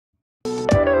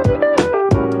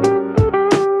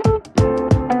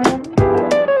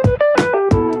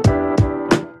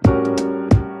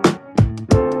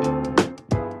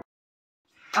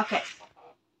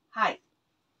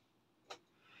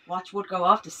watch would go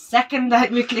off the second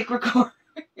that we click record.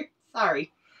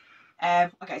 Sorry.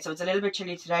 Okay, so it's a little bit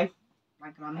chilly today.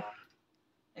 Ranking on me.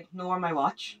 Ignore my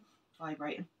watch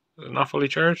vibrating. Is it not fully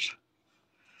charged?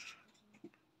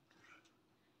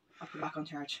 I'll put it back on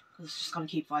charge because it's just going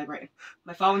to keep vibrating.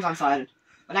 My phone's on silent.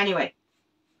 But anyway,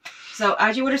 so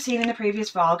as you would have seen in the previous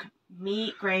vlog,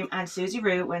 me, Graeme and Susie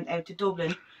Roo went out to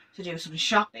Dublin to do some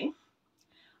shopping.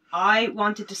 I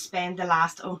wanted to spend the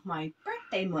last of my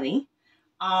birthday money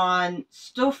on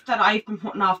stuff that I've been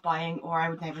putting off buying or I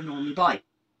would never normally buy,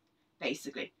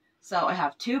 basically. So I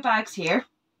have 2 bags here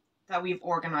that we've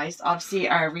organised. Obviously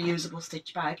our reusable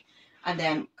stitch bag, and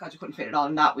then because we couldn't fit it all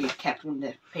in that, we've kept one of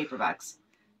the paper bags.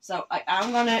 So I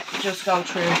am going to just go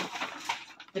through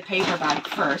the paper bag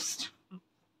first,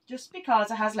 just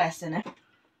because it has less in it.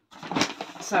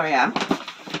 So I am.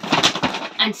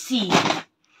 And see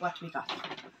what we got.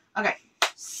 Okay,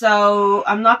 so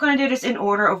I'm not going to do this in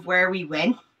order of where we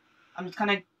went. I'm just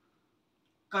kind of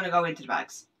going to go into the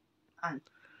bags and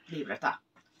leave it at that,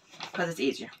 because it's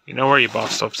easier. You know where you bought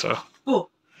stuff, so. But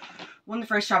one of the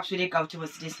first shops we did go to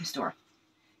was the Disney store.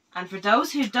 And for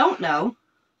those who don't know,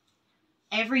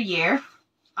 every year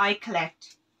I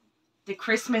collect the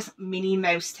Christmas Minnie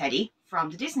Mouse teddy from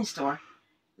the Disney store.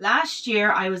 Last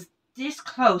year I was this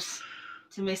close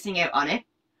to missing out on it,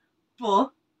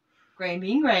 but Graeme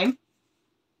being Graeme,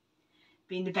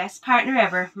 being the best partner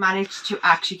ever, managed to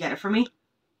actually get it for me.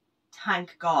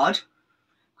 Thank God,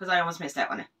 because I almost missed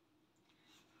out on it.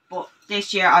 But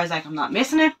this year I was like, I'm not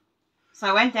missing it. So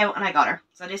I went out and I got her.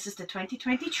 So this is the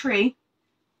 2023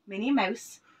 Minnie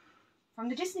Mouse from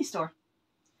the Disney store.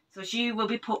 So she will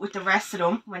be put with the rest of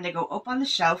them when they go up on the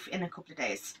shelf in a couple of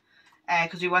days.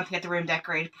 Because we want to get the room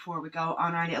decorated before we go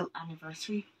on our little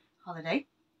anniversary holiday.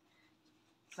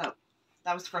 So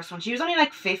that was the first one. She was only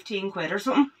like 15 quid or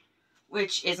something,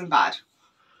 which isn't bad.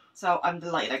 So I'm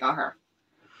delighted I got her.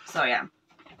 So yeah.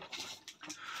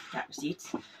 Got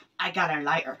receipts. I got her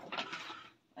lighter.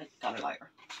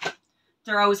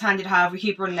 They're always handy to have. We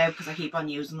keep running out because I keep on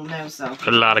using them now. So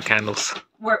A lot of candles.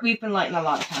 we've been lighting a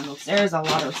lot of candles. There's a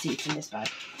lot of receipts in this bag.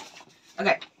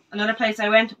 Okay, another place I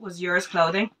went was Yours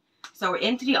Clothing. So we're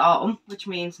into the autumn, which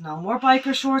means no more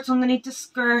biker shorts underneath the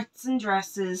skirts and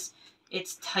dresses.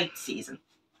 It's tight season.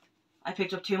 I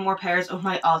picked up 2 more pairs of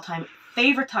my all-time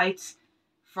favourite tights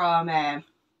from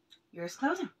Yours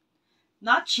Clothing.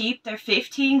 Not cheap, they're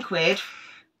 15 quid,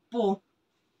 but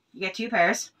you get 2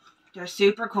 pairs. They're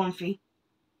super comfy,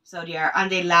 so they are,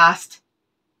 and they last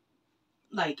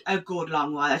like a good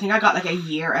long while. I think I got like a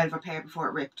year out of a pair before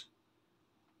it ripped.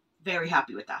 Very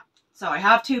happy with that. So I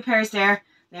have 2 pairs there.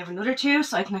 They have another 2,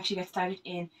 so I can actually get started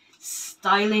in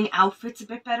styling outfits a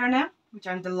bit better now, which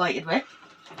I'm delighted with.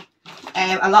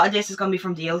 A lot of this is going to be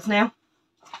from deals now.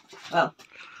 Well,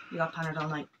 we got Panadol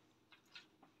Night.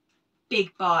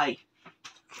 Big buy.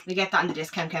 We get that in the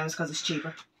discount chemist because it's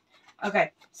cheaper.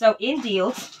 Okay, so in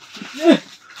deals,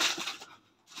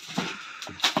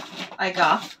 I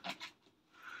got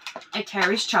a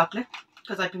Terry's chocolate,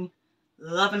 because I've been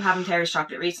loving having Terry's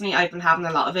chocolate recently. I've been having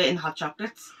a lot of it in hot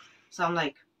chocolates. So I'm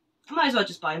like, I might as well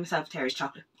just buy myself Terry's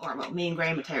chocolate. Or, well, me and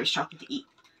Graeme a Terry's chocolate to eat,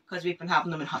 because we've been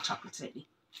having them in hot chocolates lately.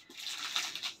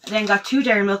 I then got 2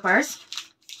 Dairy Milk bars.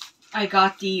 I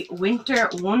got the Winter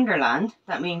Wonderland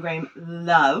that me and Graeme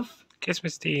love.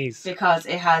 Christmas teas. Because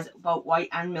it has both white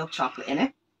and milk chocolate in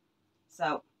it.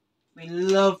 So, we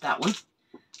love that one.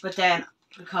 But then,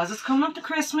 because it's coming up to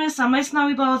Christmas and my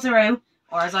snowy balls are out,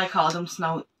 or as I call them,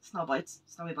 snowy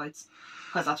bites,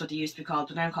 because that's what they used to be called,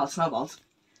 but now they're called snowballs.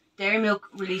 Dairy Milk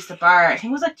released a bar, I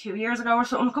think it was like 2 years ago or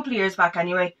something, a couple of years back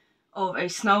anyway, of a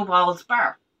snowballs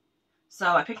bar. So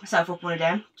I picked myself up one of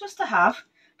them, just to have.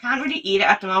 Can't really eat it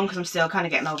at the moment because I'm still kind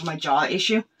of getting over my jaw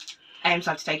issue. So I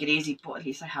have to take it easy, but at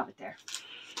least I have it there.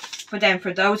 But then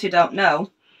for those who don't know,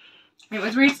 it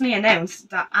was recently announced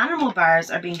that animal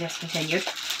bars are being discontinued.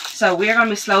 So we're going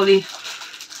to be slowly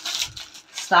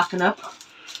stocking up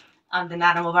on the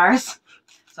animal bars.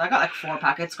 So I got like 4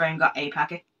 packets, Graeme got a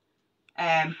packet.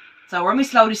 So we're going to be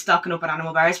slowly stocking up on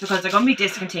animal bars because they're going to be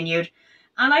discontinued.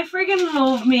 And I friggin'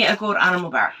 love me a good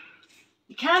animal bar.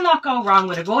 You cannot go wrong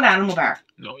with a good animal bar.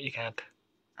 No, you can't.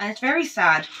 And it's very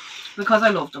sad because I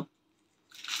love them.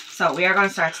 So we are going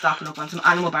to start stocking up on some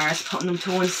animal bars, putting them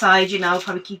to one side, you know,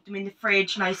 probably keep them in the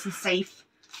fridge nice and safe.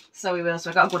 So we will. So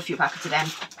I got a good few packets of them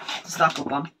to stock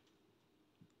up on.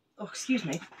 Oh, excuse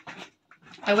me.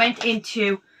 I went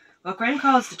into what Graeme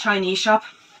calls the Chinese shop.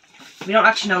 We don't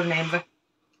actually know the name of it.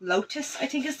 Lotus, I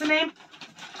think is the name.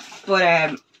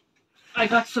 But I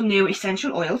got some new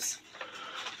essential oils.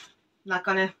 Not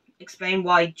going to explain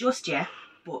why just yet,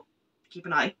 but keep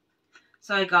an eye.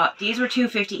 So I got, these were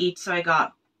 $2.50 each, so I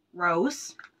got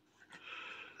Rose.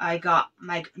 I got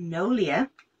Magnolia.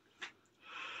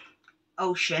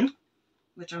 Ocean,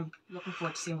 which I'm looking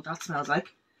forward to seeing what that smells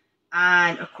like.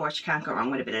 And of course you can't go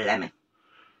wrong with a bit of lemon.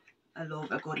 I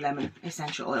love a good lemon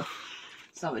essential oil.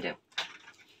 So I do.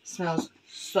 Smells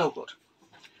so good.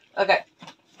 Okay,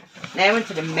 now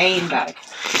into the main bag,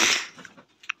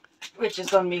 which is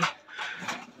going to be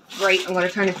great. I'm going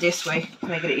to turn it this way to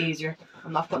make it easier.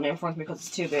 I'm not putting it in front of me because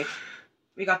it's too big.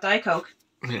 We got Diet Coke.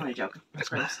 I'm only joking. That's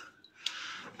gross.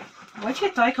 Why'd you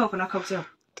get Diet Coke and not Coke Zero?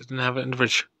 Didn't have it in the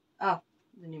fridge. Oh,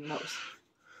 didn't even notice.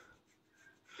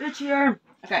 Itchy arm.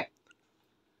 Okay.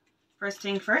 First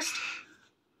thing first.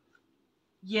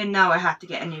 You know I had to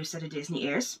get a new set of Disney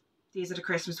ears. These are the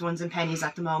Christmas ones in pennies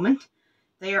at the moment.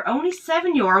 They are only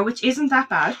 €7, which isn't that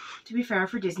bad, to be fair,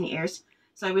 for Disney ears.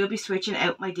 So I will be switching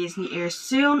out my Disney ears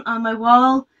soon on my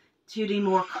wall to the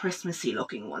more Christmassy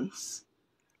looking ones.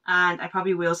 And I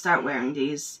probably will start wearing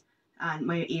these and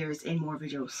my ears in more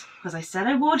videos. Because I said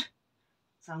I would,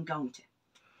 so I'm going to.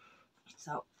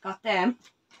 So, got them.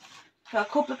 Got a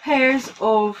couple of pairs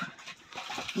of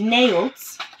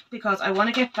nails because I want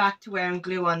to get back to wearing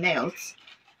glue-on nails.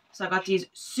 So I got these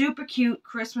super cute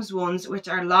Christmas ones, which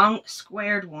are long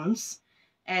squared ones.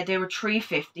 They were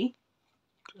 $3.50.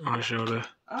 I'll show the.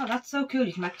 Oh, that's so cool.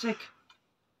 You can actually,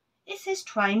 it says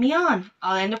try me on.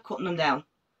 I'll end up cutting them down,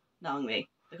 knowing me,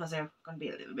 because they're going to be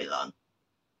a little bit long.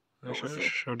 I'll show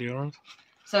the other ones.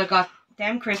 So I got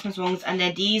them Christmas ones, and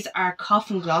then these are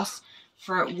coffin gloss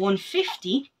for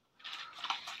 $1.50.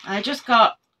 And I just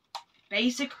got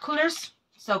basic colours,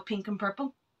 so pink and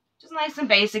purple. Just nice and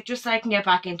basic, just so I can get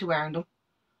back into wearing them.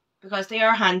 Because they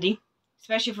are handy,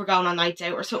 especially if we're going on nights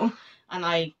out or something, and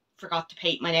I forgot to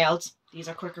paint my nails. These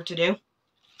are quicker to do.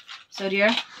 So dear.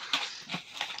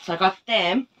 So I got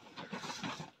them.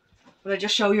 Will I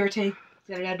just show your thing?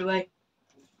 Get it out of the way.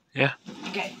 Yeah.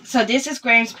 Okay, so this is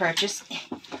Graham's purchase.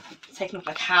 It's taking up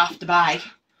like half the bag.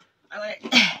 I'm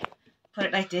gonna put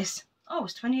it like this. Oh,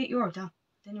 it's €28. Damn,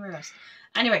 didn't realise.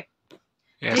 Anyway.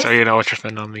 Yeah, so you know what you're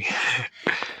spending on me.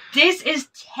 This is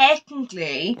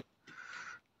technically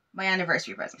my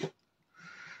anniversary present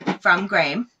from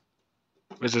Graeme.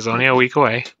 Which is only a week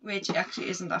away. Which actually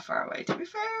isn't that far away, to be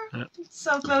fair. Yeah. It's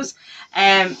so close.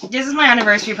 This is my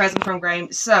anniversary present from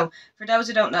Graeme. So, for those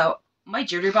who don't know, my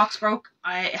jewellery box broke.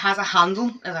 It has a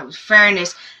handle. And that was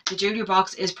fairness. The jewellery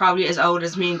box is probably as old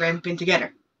as me and Graeme have been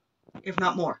together. If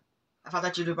not more. I've had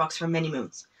that jewellery box for many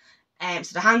moons.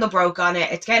 So the handle broke on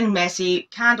it. It's getting messy.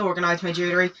 Can't organise my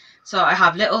jewellery. So I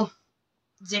have little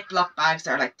Ziploc bags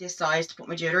that are like this size to put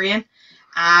my jewellery in.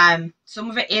 Some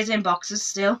of it is in boxes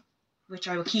still, which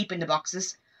I will keep in the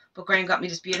boxes. But Graeme got me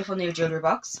this beautiful new jewellery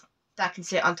box that can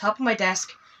sit on top of my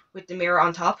desk with the mirror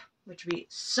on top, which would be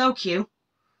so cute.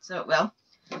 So it will.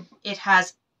 It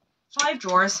has 5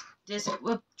 drawers. This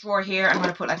drawer here, I'm going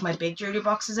to put like my big jewellery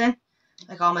boxes in.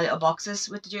 Like all my little boxes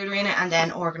with the jewellery in it, and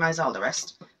then organise all the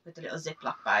rest with the little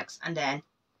Ziploc bags. And then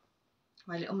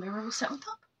my little mirror will sit on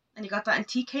top. And you got that in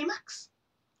TK Maxx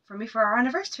for me for our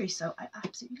anniversary, so I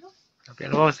absolutely love it. Happy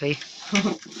anniversary.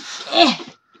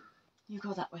 You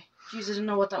go that way. Jeez, I didn't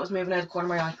know what that was moving out of the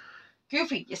corner of my eye.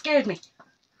 Goofy, you scared me.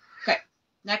 Okay,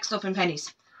 next up in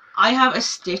pennies. I have a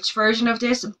Stitch version of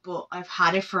this, but I've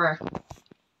had it for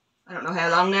I don't know how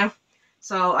long now.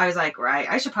 So I was like, right,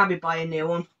 I should probably buy a new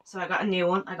one. So I got a new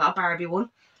one. I got a Barbie one.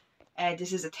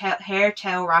 This is a hair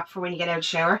towel wrap for when you get out of the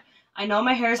shower. I know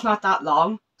my hair is not that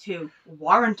long to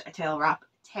warrant a towel wrap,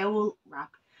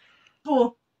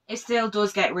 but it still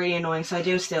does get really annoying, so I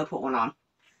do still put one on.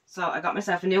 So I got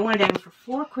myself a new one of them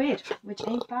for £4, which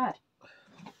ain't bad.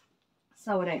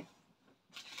 So it ain't.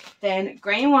 Then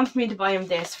Graeme wants me to buy him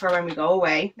this for when we go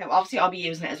away. Now obviously I'll be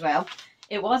using it as well.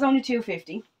 It was only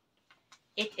 $2.50.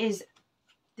 It is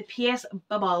the PS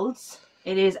Bubbles.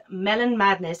 It is Melon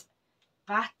Madness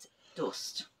Bat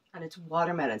Dust, and it's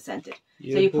watermelon scented.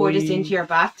 Yeah, so you pour this into your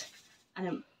bath, and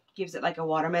it gives it like a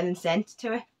watermelon scent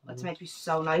to it. That's meant to be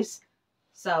so nice.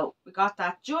 So we got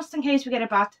that just in case we get a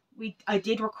bath. I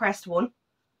did request one,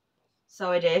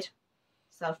 so I did.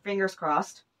 So fingers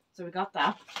crossed. So we got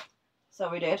that. So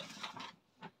we did.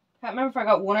 Can't remember if I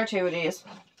got 1 or 2 of these,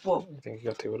 but I think you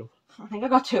got 2 of them. I think I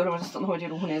got 2 of them. I just don't know what the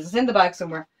other one is. It's in the bag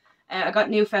somewhere. I got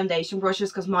new foundation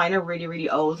brushes because mine are really, really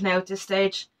old now at this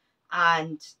stage,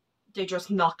 and they're just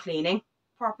not cleaning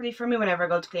properly for me whenever I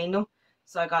go to clean them.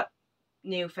 So I got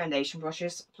new foundation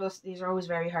brushes. Plus, these are always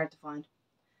very hard to find.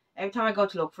 Every time I go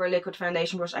to look for a liquid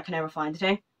foundation brush, I can never find the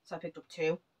thing. So I picked up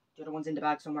 2. The other one's in the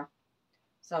bag somewhere.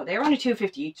 So they were only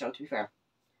 $2.50 each, though, to be fair.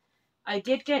 I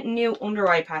did get new under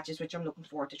eye patches, which I'm looking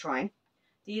forward to trying.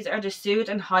 These are the Soothe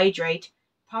and Hydrate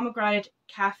Pomegranate,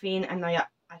 Caffeine, and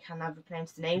I can't never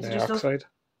pronounce the names of the stuff. Dioxide.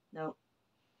 No.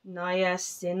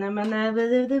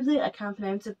 Niacinamide, I can't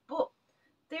pronounce it, but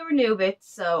they were new bits,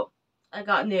 so I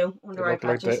got new under eye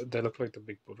patches. They look like the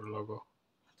Big Brother logo.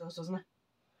 It does, doesn't it?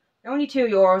 They're only €2,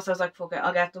 so I was like, fuck it,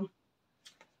 I'll get them.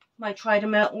 Might try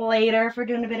them out later for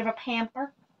doing a bit of a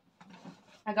pamper.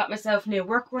 I got myself new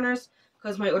work runners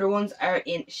because my other ones are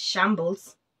in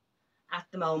shambles at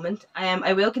the moment.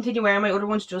 I will continue wearing my other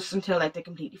ones just until like they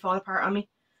completely fall apart on me.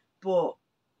 But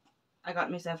I got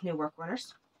myself new work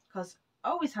runners because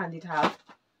always handy to have.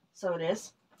 So it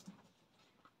is.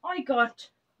 I got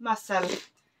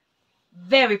myself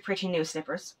very pretty new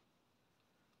slippers.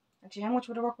 Actually, how much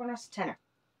were the work runners? Tenner.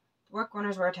 The work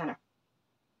runners were a tenner.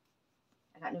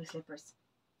 I got new slippers.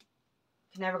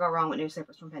 Can never go wrong with new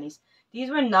slippers from Pennies. These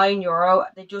were €9.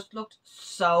 They just looked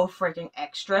so freaking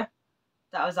extra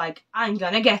that I was like, I'm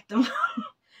gonna get them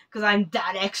because I'm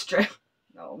that extra.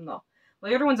 No, I'm not.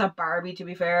 My other ones are Barbie, to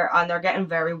be fair, and they're getting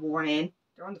very worn in.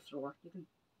 They're on the floor. You can,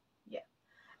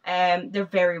 yeah. They're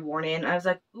very worn in. I was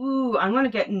like, ooh, I'm gonna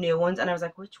get new ones, and I was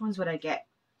like, which ones would I get?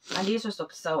 And these just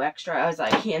look so extra. I was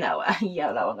like, you know,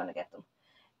 yellow, I'm gonna get them.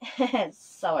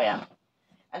 So I am.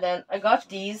 And then I got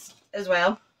these as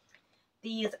well.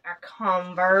 These are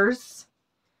Converse.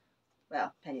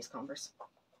 Well, Penny's Converse.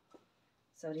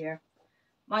 So dear.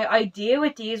 My idea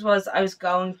with these was I was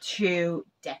going to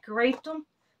decorate them.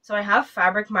 So I have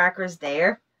fabric markers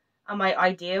there. And my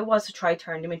idea was to try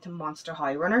turn them into Monster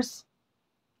High runners.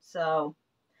 So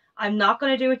I'm not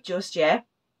going to do it just yet.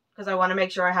 Because I want to make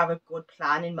sure I have a good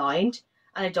plan in mind.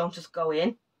 And I don't just go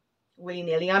in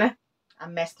willy-nilly on it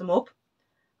and mess them up.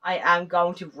 I am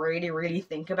going to really, really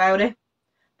think about it.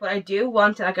 But I do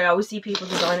want to, like, I always see people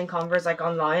designing Converse, like,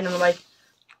 online, and I'm like,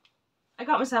 I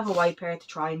got myself a white pair to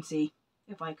try and see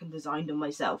if I can design them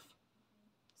myself.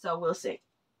 So we'll see.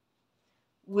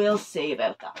 We'll see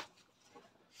about that.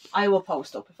 I will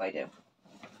post up if I do.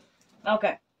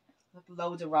 Okay. There's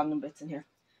loads of random bits in here.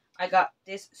 I got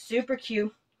this super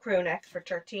cute crew neck for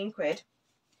 13 quid.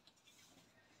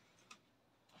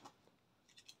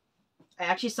 I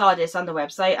actually saw this on the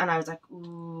website, and I was like,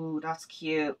 ooh, that's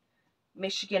cute.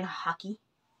 Michigan hockey.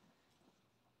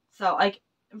 So, like,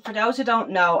 for those who don't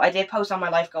know, I did post on my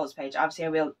Life Goals page. Obviously, I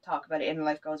will talk about it in the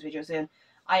Life Goals video soon.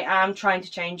 I am trying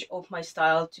to change up my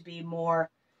style to be more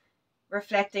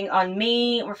reflecting on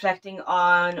me, reflecting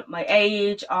on my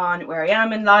age, on where I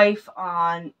am in life,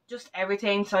 on just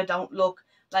everything, so I don't look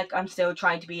like I'm still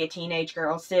trying to be a teenage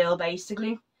girl still,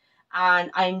 basically.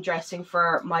 And I'm dressing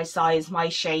for my size, my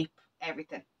shape,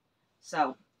 everything.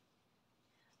 So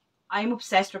I'm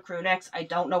obsessed with crew necks. I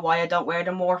don't know why I don't wear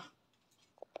them more.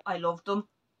 I love them.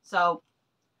 So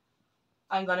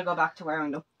I'm going to go back to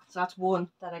wearing them. So that's one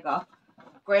that I got.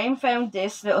 Graeme found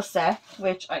this little set,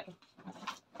 which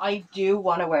I do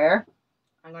want to wear.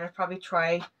 I'm going to probably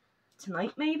try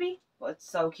tonight maybe. But it's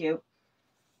so cute.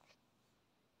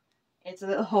 It's a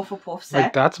little Hufflepuff set.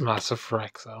 Like, that's massive for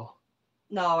XL.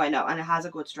 No, I know. And it has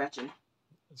a good stretching.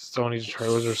 Stoney's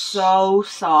trousers. So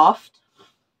soft.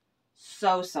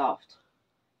 So soft.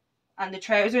 And the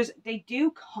trousers, they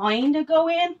do kind of go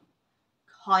in.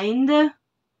 On the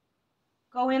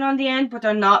end, but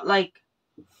they're not like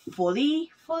fully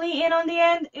in on the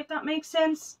end, if that makes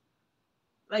sense.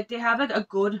 Like, they have like a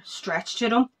good stretch to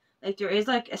them. Like, there is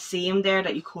like a seam there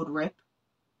that you could rip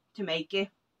to make it,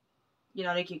 you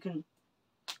know, like you can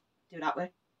do that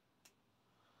way.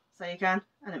 So you can,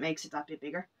 and it makes it that bit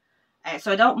bigger.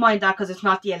 So I don't mind that because it's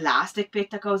not the elastic bit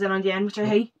that goes in on the end, which I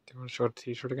hate. Do you want to show the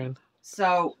t-shirt again?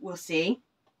 So we'll see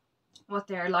what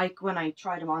they're like when I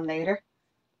try them on later.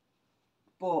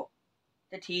 But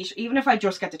the t-shirt, even if I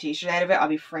just get the t-shirt out of it, I'll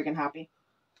be friggin' happy.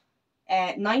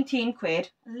 19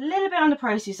 quid, a little bit on the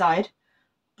pricey side,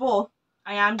 but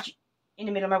I am in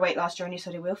the middle of my weight loss journey,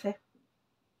 so they will fit.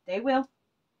 They will.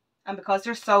 And because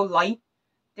they're so light,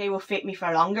 they will fit me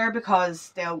for longer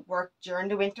because they'll work during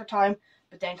the winter time,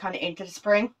 but then kind of into the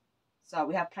spring. So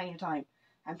we have plenty of time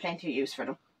and plenty of use for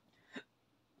them.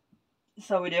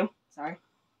 So we do. Sorry.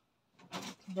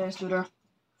 There's the other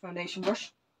foundation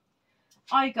brush.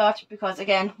 I got, because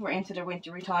again, we're into the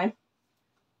wintry time,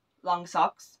 long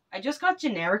socks. I just got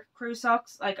generic crew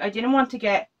socks. Like, I didn't want to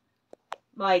get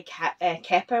my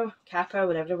Kappa,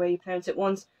 whatever the way you pronounce it,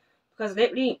 ones. Because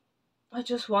literally, I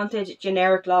just wanted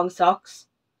generic long socks.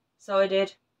 So I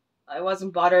did. I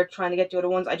wasn't bothered trying to get the other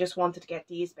ones. I just wanted to get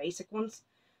these basic ones.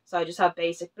 So I just have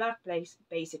basic black,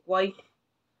 basic white.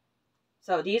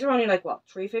 So these are only like, what,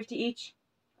 $3.50 each?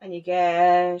 And you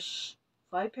get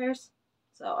 5 pairs.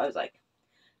 So I was like,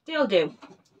 they'll do.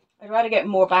 I'd rather get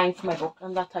more bang for my buck.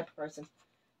 I'm that type of person.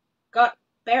 Got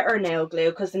better nail glue,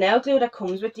 because the nail glue that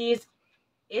comes with these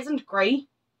isn't great.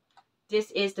 this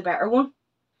is the better one.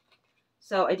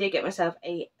 So I did get myself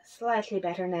a slightly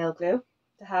better nail glue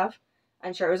to have.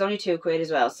 And sure, it was only £2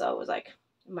 as well, so I was like,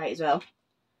 might as well.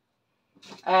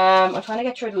 I'm trying to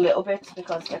get through the little bits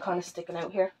because they're kind of sticking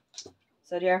out here.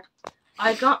 So there.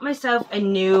 I got myself a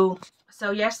new...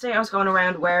 So yesterday I was going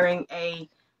around wearing a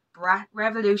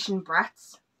Revolution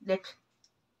Bratz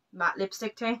matte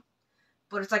lipstick thing.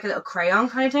 But it's like a little crayon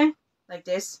kind of thing. Like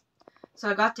this. So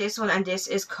I got this one, and this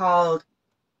is called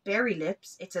Berry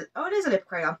Lips. It is a lip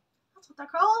crayon. That's what they're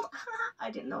called.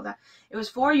 I didn't know that. It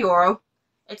was €4.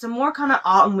 It's a more kind of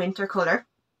autumn winter colour.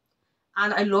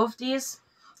 And I love these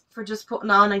for just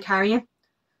putting on and carrying.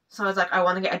 So I was like, I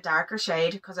want to get a darker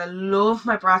shade because I love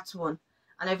my Bratz one.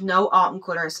 And I have no autumn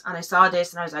colours. And I saw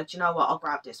this and I was like, you know what, I'll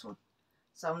grab this one.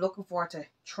 So I'm looking forward to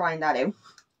trying that out.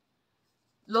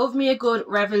 Love me a good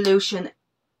Revolution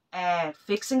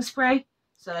fixing spray.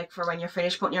 So like for when you're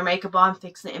finished putting your makeup on,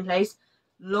 fixing it in place.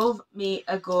 Love me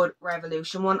a good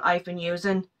Revolution one. I've been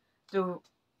using the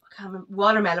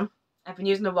watermelon. I've been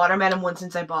using the watermelon one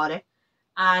since I bought it.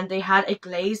 And they had a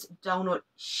glazed donut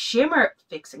shimmer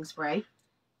fixing spray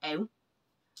out,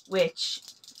 which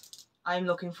I'm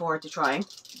looking forward to trying.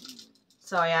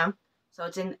 So I am. So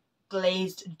it's in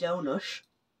glazed donut.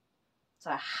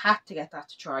 So I had to get that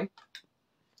to try.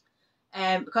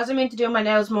 Because I'm into doing my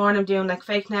nails more and I'm doing like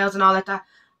fake nails and all like that,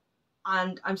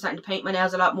 and I'm starting to paint my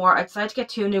nails a lot more, I decided to get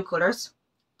 2 new colours,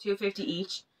 $2.50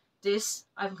 each. This,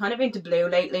 I'm kind of into blue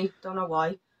lately, don't know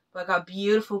why, but I got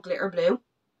beautiful glitter blue,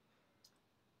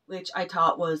 which I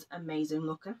thought was amazing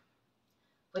looking.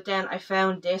 But then I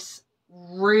found this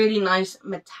really nice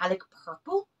metallic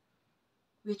purple,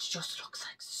 which just looks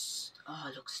like, oh,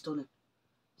 it looks stunning.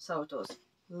 So it does.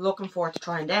 Looking forward to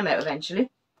trying them out eventually.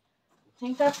 I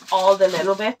think that's all the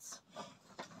little bits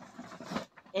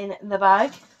in the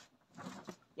bag.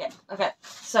 Yeah, okay.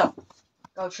 So,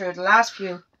 go through the last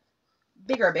few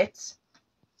bigger bits.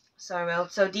 So I will.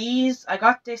 So these, I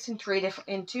got this in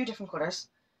 2 different colours.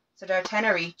 So they're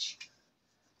 £10 each.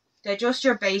 They're just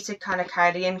your basic kind of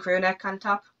cardigan crew neck kind of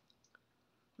top.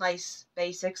 Nice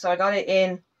basic. So I got it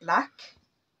in black.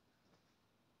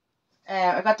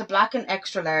 I got the black and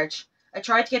extra large. I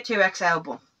tried to get 2XL,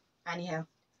 but anyhow.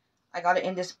 I got it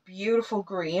in this beautiful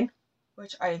green,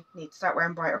 which I need to start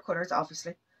wearing brighter colours,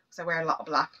 obviously, because I wear a lot of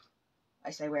black. I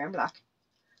say wearing black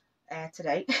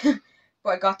today. But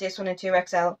I got this one in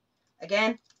 2XL.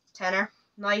 Again, tenner.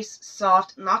 Nice,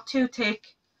 soft, not too thick,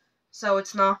 so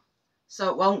it's not,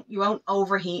 so you won't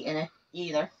overheat in it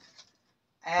either.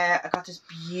 I got this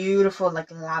beautiful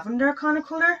like lavender kind of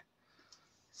colour.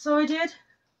 So I did.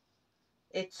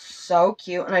 It's so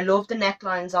cute, and I love the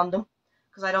necklines on them.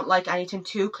 Because I don't like anything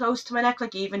too close to my neck.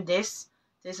 Like even this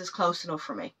is close enough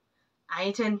for me.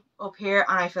 Anything up here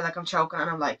and I feel like I'm choking, and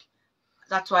I'm like,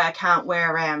 that's why I can't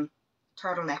wear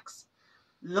turtlenecks.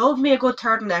 Love me a good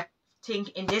turtleneck.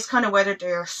 Think in this kind of weather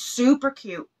they're super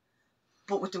cute.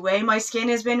 But with the way my skin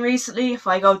has been recently, if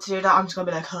I go to do that, I'm just going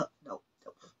to be like, huh, no.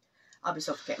 I'll be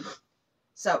suffocating.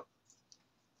 So,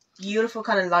 beautiful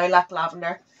kind of lilac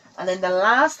lavender. And then the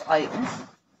last item,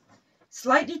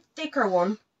 slightly thicker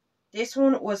one. This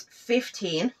one was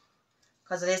 15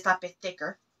 because it is that bit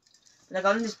thicker. And I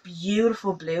got in this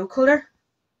beautiful blue colour.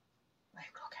 Like,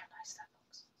 look how nice that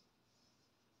looks.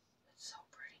 It's so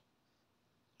pretty.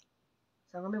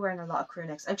 So I'm going to be wearing a lot of crew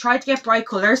necks. I tried to get bright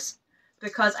colours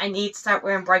because I need to start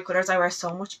wearing bright colours. I wear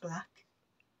so much black.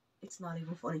 It's not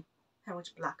even funny how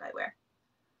much black I wear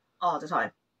all the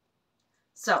time.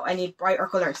 So I need brighter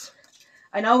colours.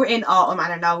 I know we're in autumn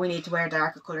and I know we need to wear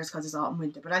darker colours because it's autumn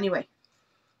winter. But anyway.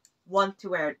 Want to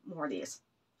wear more of these.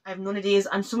 I have none of these,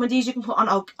 and some of these you can put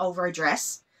on over a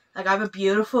dress. Like I have a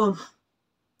beautiful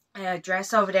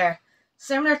dress over there,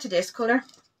 similar to this colour,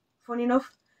 funny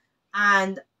enough.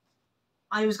 And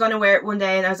I was going to wear it one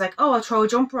day and I was like, oh, I'll throw a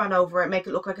jumper on over it, make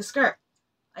it look like a skirt.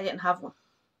 I didn't have one.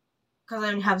 Because I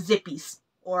only have zippies,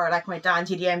 or like my Dan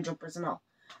TDM jumpers and all.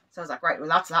 So I was like, right, well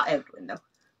that's that out the window.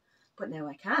 But now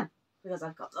I can, because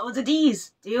I've got loads of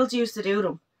these. Deals used to do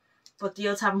them. But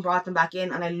Deals haven't brought them back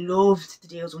in, and I loved the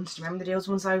Deals ones. Do you remember the Deals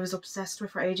ones I was obsessed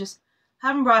with for ages?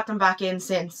 Haven't brought them back in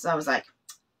since, so I was like,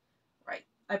 right.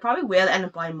 I probably will end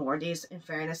up buying more of these, in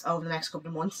fairness, over the next couple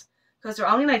of months. Because they're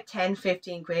only like 10,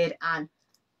 15 quid, and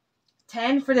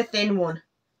 10 for the thin one,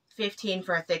 15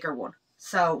 for a thicker one.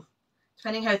 So,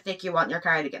 depending how thick you want your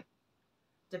cardigan.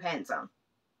 Depends on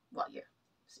what you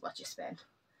spend.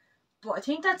 But I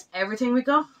think that's everything we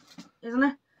got, isn't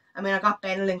it? I mean, I got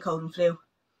Benylin cold and flu.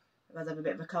 Because I have a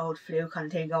bit of a cold flu kind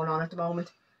of thing going on at the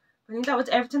moment. I think that was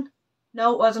everything.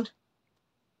 No, it wasn't.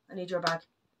 I need your bag.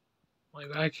 My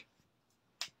bag.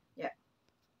 Yeah.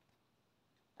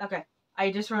 Okay.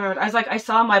 I just remembered. I was like, I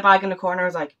saw my bag in the corner. I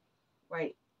was like,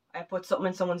 wait, I put something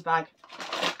in someone's bag.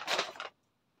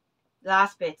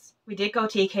 Last bits. We did go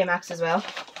TK Maxx as well.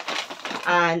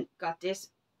 And got this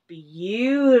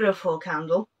beautiful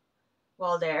candle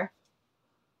while there.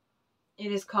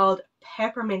 It is called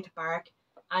Peppermint Bark.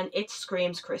 And it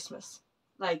screams Christmas.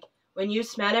 Like, when you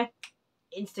smell it,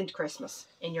 instant Christmas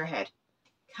in your head.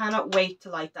 Cannot wait to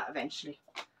light that eventually.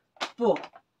 But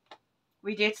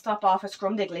we did stop off at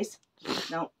Scrumdiddly's.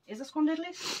 No, is it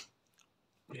Scrumdiddly's?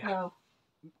 Yeah.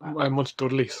 No. Munch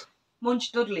Dudley's.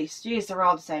 Munch Dudley's. Jeez, they're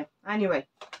all the same. Anyway.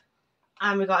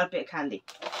 And we got a bit of candy.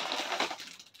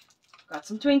 Got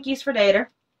some Twinkies for later.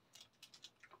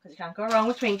 Because you can't go wrong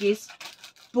with Twinkies.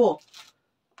 But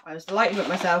I was delighted with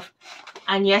myself.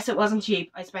 And yes, it wasn't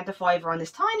cheap. I spent a £5 on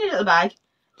this tiny little bag.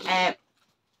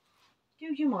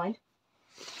 Do you mind?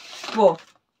 But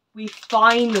we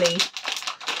finally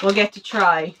will get to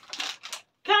try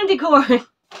candy corn.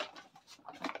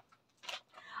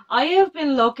 I have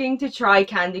been looking to try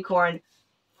candy corn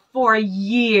for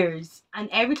years. And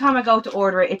every time I go to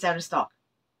order it, it's out of stock.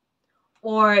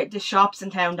 Or the shops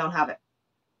in town don't have it.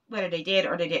 Whether they did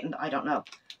or they didn't, I don't know.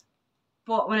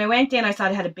 But when I went in, I saw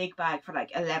they had a big bag for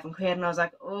like 11 quid. And I was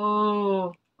like,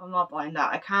 oh, I'm not buying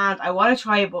that. I can't. I want to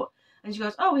try it. But... And she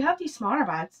goes, oh, we have these smaller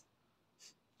bags.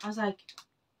 I was like,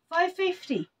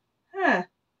 $5.50. Huh.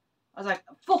 I was like,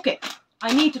 fuck it.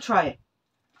 I need to try it.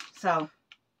 So,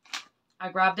 I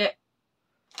grabbed it.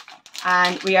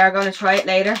 And we are going to try it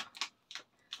later.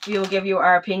 We will give you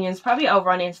our opinions. Probably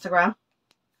over on Instagram.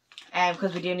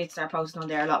 Because we do need to start posting on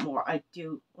there a lot more. I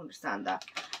do understand that.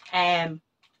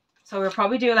 So we'll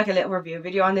probably do like a little review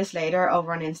video on this later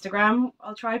over on Instagram.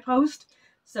 I'll try post.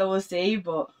 So we'll see.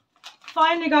 But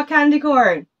finally got candy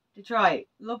corn to try.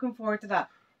 Looking forward to that.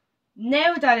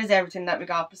 Now that is everything that we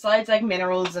got. Besides like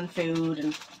minerals and food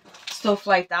and stuff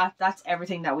like that. That's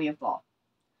everything that we have bought.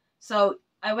 So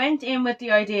I went in with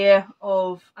the idea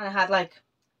of, and I had like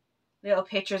little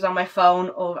pictures on my phone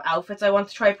of outfits I want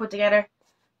to try put together.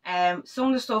 Some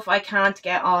of the stuff I can't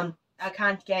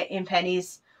get in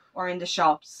pennies or in the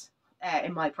shops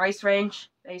in my price range,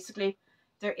 basically.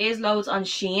 There is loads on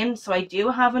Shein, so I do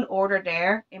have an order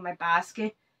there in my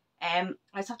basket. I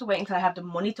just have to wait until I have the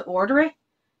money to order it.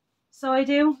 So I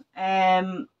do.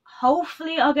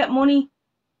 Hopefully I'll get money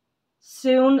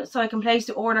soon so I can place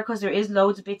the order, because there is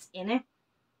loads of bits in it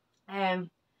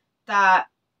that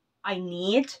I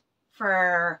need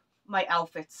for my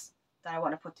outfits that I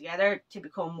want to put together to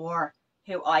become more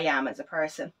who I am as a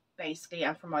person, basically,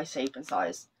 and for my shape and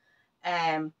size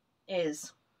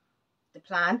is the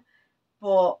plan.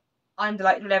 But I'm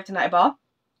delighted with everything that I bought.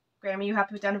 Graeme, are you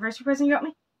happy with the anniversary present you got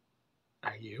me?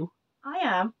 Are you? I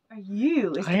am. Are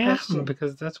you? Is the I question. am,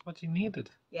 because that's what you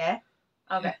needed. Yeah?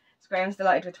 Okay. Yeah. So Graeme's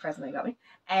delighted with the present you got me.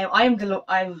 I'm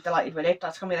delighted with it.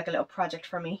 That's going to be like a little project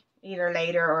for me. Either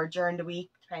later or during the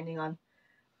week, depending on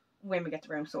when we get the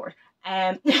room sorted.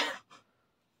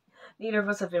 Neither of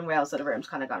us have been well, so the room's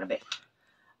kind of gone a bit.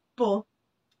 But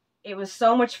it was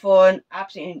so much fun.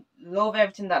 Absolutely love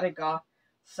everything that I got.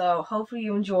 So hopefully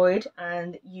you enjoyed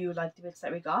and you liked the bits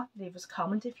that we got. Leave us a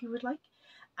comment if you would like.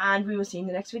 And we will see you in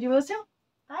the next video soon.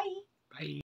 Bye.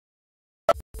 Bye.